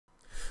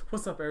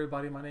What's up,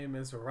 everybody? My name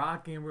is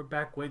Rocky, and we're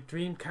back with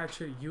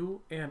Dreamcatcher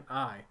You and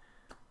I.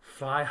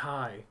 Fly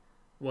High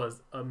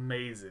was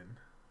amazing.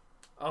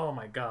 Oh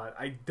my god,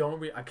 I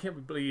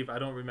can't believe I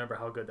don't remember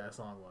how good that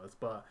song was.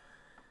 But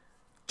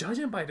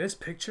judging by this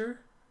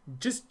picture,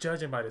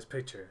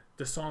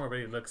 the song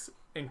already looks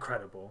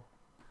incredible.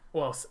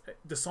 Well,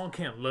 the song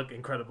can't look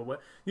incredible,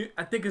 but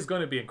I think it's going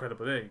to be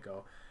incredible. There you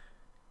go.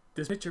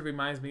 This picture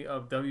reminds me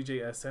of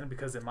WJSN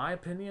because, in my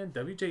opinion,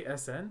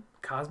 WJSN,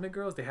 Cosmic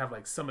Girls, they have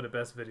like some of the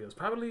best videos.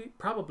 Probably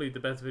the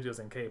best videos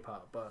in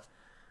K-pop. But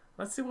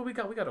let's see what we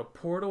got. We got a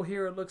portal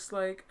here, it looks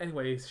like.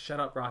 Anyways, shut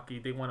up, Rocky.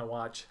 They want to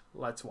watch.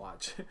 Let's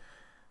watch.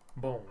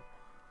 Boom.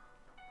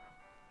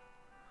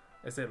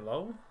 Is it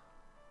low?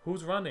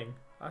 Who's running?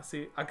 I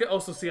see. I can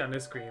also see on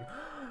this screen.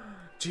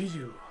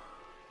 GU.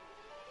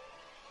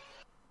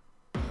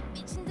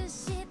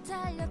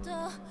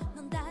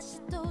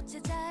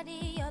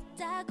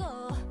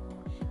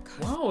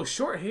 Wow,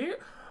 short hair?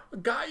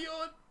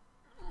 Gayon!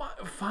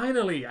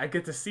 Finally, I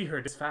get to see her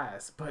this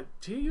fast. But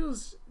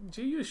GU's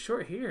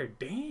short hair.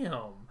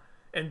 Damn.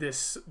 And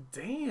this...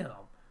 Damn.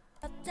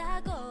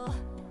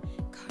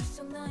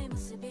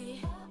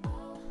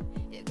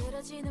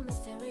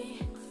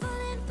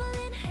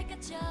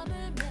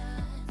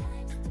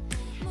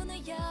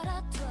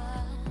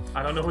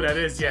 I don't know who that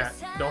is yet.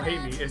 Don't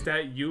hate me. Is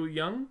that Yu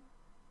Young?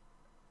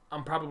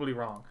 I'm probably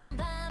wrong.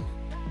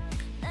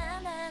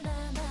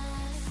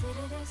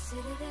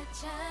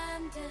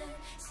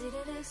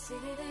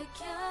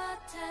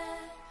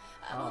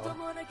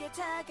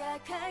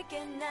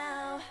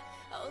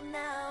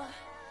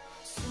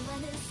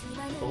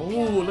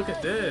 Oh, look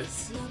at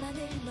this.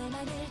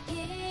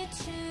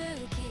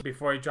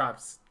 Before it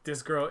drops,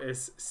 this girl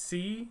is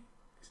C,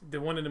 the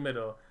one in the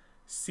middle.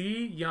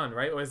 C Young,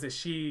 right? Or is it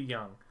She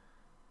Young?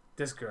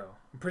 This girl.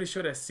 I'm pretty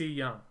sure that's C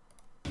Young.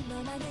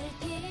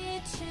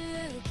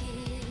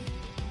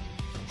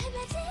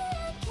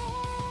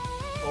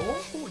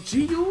 Oh,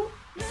 GU?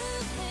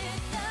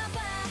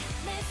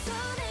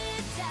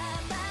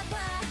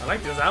 I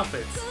like those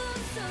outfits.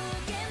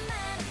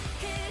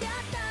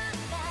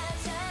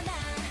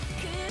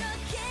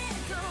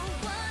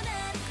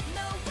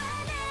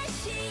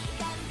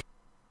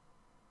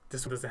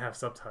 This one doesn't have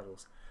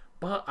subtitles.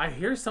 But I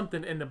hear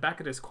something in the back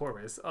of this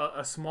chorus.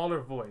 A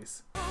smaller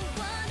voice. A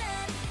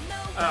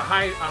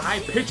high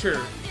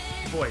pitcher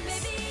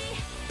voice.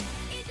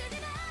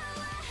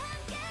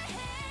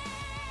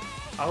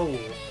 Oh.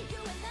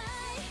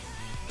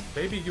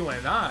 Baby You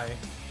and I.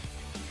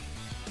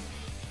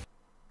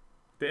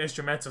 The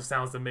instrumental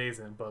sounds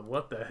amazing, but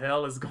what the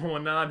hell is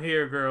going on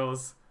here,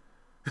 girls?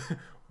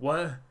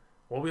 What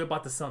we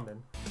about to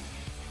summon?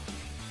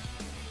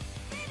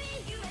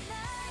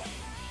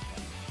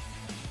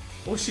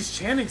 Oh, she's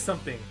chanting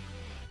something.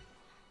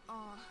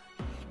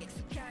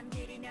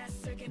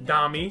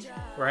 Dami,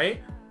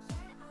 right?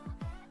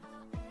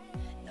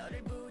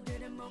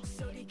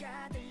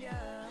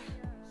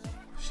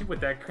 She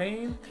with that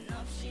crane?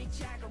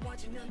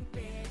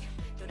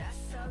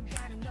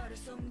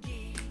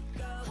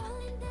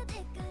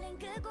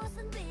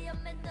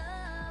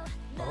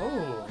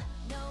 Oh.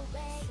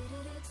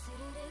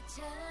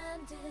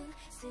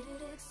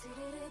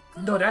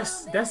 No,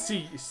 that's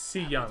C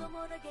Young.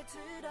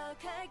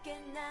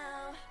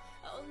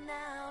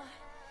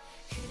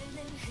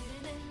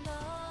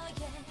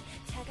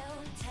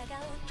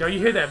 Yo, you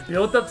hear that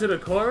build up to the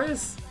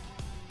chorus?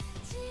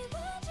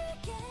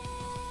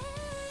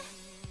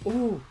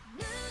 Ooh.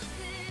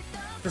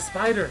 The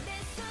spider.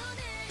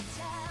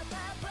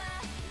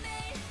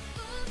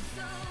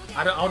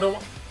 I don't know.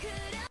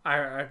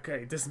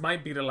 Okay, this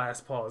might be the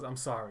last pause. I'm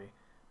sorry.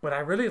 But I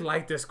really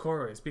like this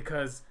chorus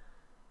because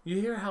you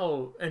hear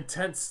how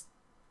intense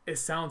it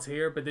sounds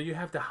here, but then you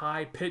have the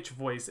high pitch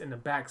voice in the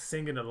back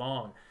singing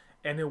along,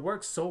 and it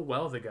works so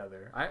well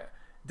together.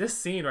 This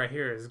scene right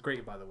here is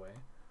great, by the way.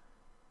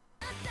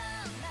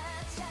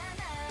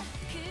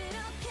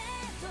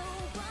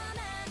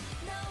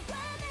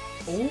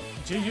 Oh,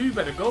 GU, you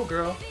better go,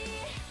 girl.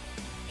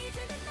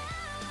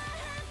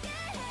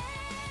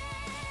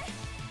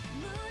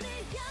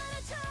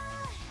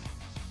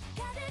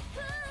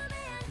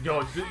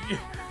 Yo,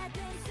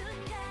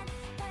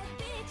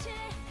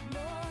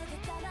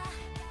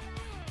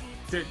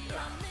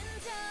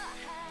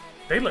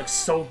 they look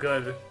so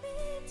good.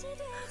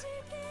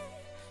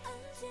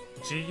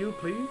 GU,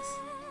 please.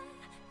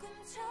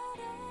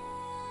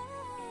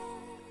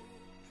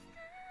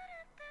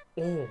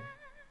 Oh,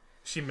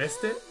 she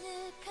missed it.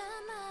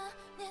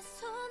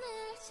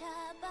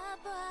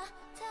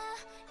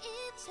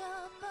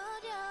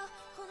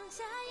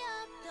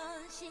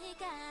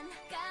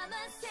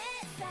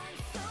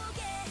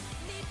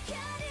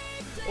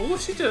 Oh,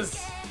 she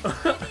just...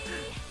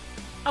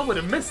 I would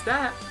have missed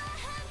that.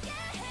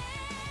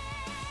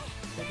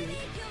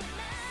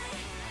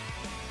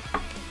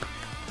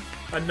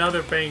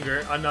 Another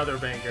banger, another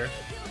banger.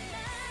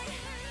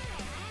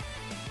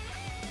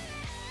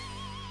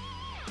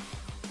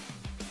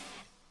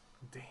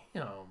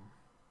 Damn.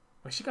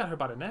 Wait, she got her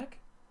by the neck?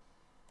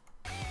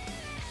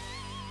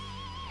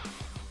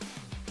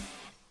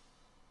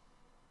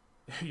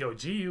 Yo,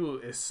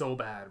 GU is so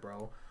bad,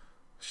 bro.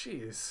 She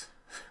is.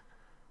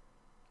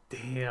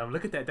 Damn,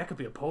 look at that. That could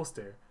be a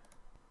poster.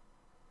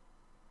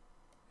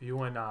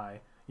 You and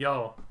I.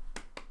 Yo,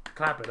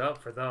 clap it up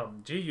for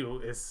them.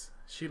 GU is.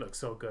 She looks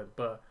so good,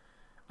 but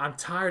I'm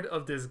tired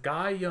of this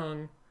Guy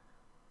Young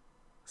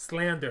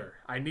slander.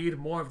 I need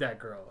more of that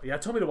girl. Yeah,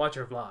 told me to watch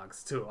her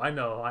vlogs too. I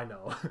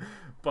know.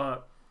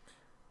 But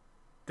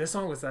this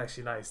song was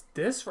actually nice.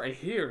 This right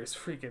here is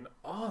freaking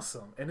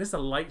awesome. And it's a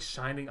light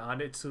shining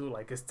on it too.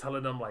 Like it's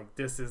telling them like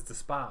this is the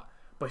spot.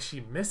 But she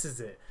misses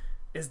it.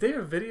 Is there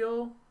a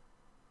video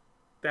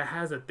that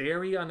has a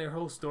theory on their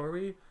whole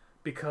story?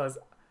 Because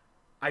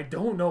I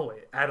don't know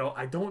it at all.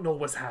 I don't know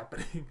what's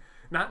happening.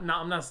 I'm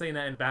not saying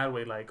that in a bad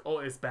way, like, oh,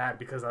 it's bad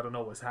because I don't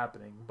know what's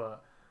happening.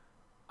 But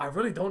I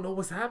really don't know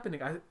what's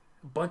happening.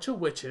 Bunch of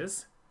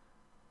witches.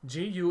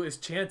 GU is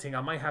chanting.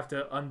 I might have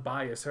to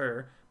unbias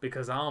her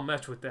because I don't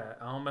mess with that.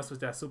 I don't mess with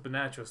that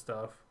supernatural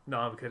stuff. No,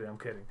 I'm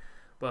kidding.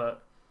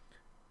 But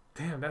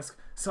damn, that's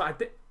so.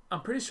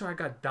 I'm pretty sure I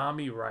got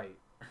Dami right.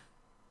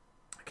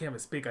 I can't even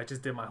speak. I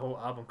just did my whole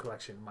album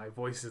collection. My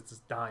voice is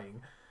just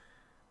dying.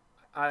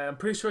 I'm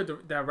pretty sure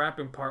that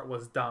rapping part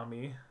was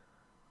Dami,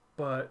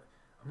 but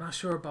I'm not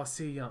sure about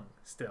C Young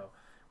still.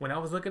 When I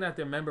was looking at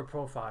their member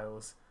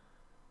profiles,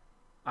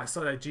 I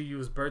saw that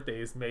GU's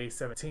birthday is May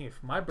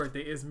 17th. My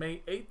birthday is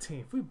May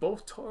 18th. We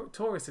both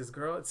Tauruses,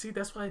 girl. See,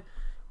 that's why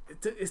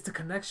it's the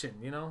connection,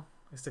 you know?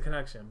 It's the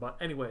connection. But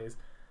anyways,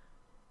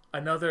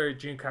 another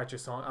Dreamcatcher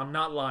song. I'm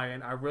not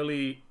lying.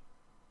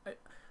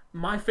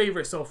 My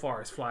favorite so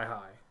far is Fly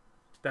High.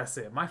 That's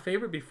it. My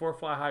favorite before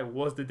Fly High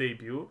was the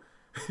debut.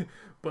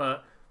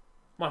 But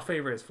my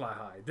favorite is Fly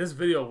High. This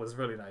video was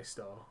really nice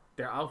though.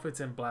 Their outfits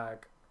in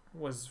black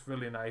was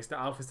really nice. The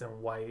outfits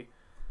in white.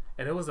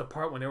 And it was a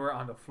part when they were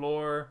on the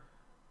floor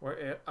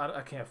where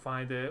I can't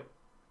find it.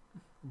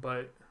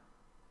 But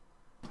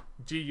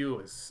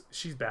GU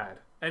she's bad.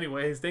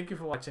 Anyways, thank you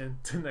for watching.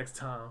 Till next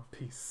time.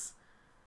 Peace.